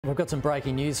We've got some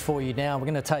breaking news for you now. We're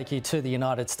going to take you to the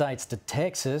United States, to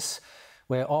Texas,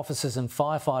 where officers and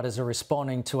firefighters are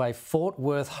responding to a Fort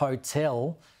Worth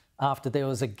hotel after there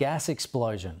was a gas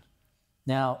explosion.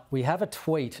 Now, we have a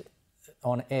tweet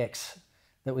on X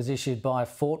that was issued by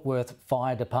Fort Worth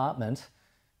Fire Department,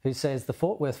 who says the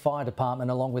Fort Worth Fire Department,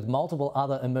 along with multiple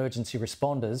other emergency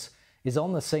responders, is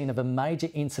on the scene of a major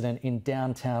incident in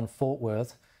downtown Fort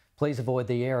Worth. Please avoid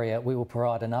the area. We will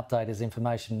provide an update as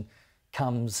information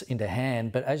comes into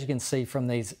hand. But as you can see from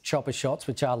these chopper shots,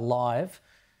 which are live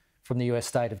from the US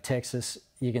state of Texas,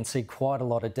 you can see quite a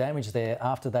lot of damage there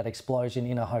after that explosion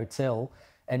in a hotel,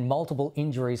 and multiple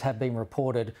injuries have been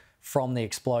reported from the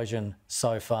explosion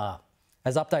so far.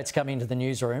 As updates come into the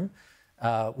newsroom,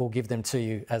 we'll give them to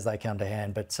you as they come to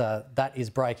hand. But that is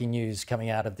breaking news coming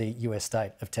out of the US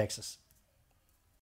state of Texas.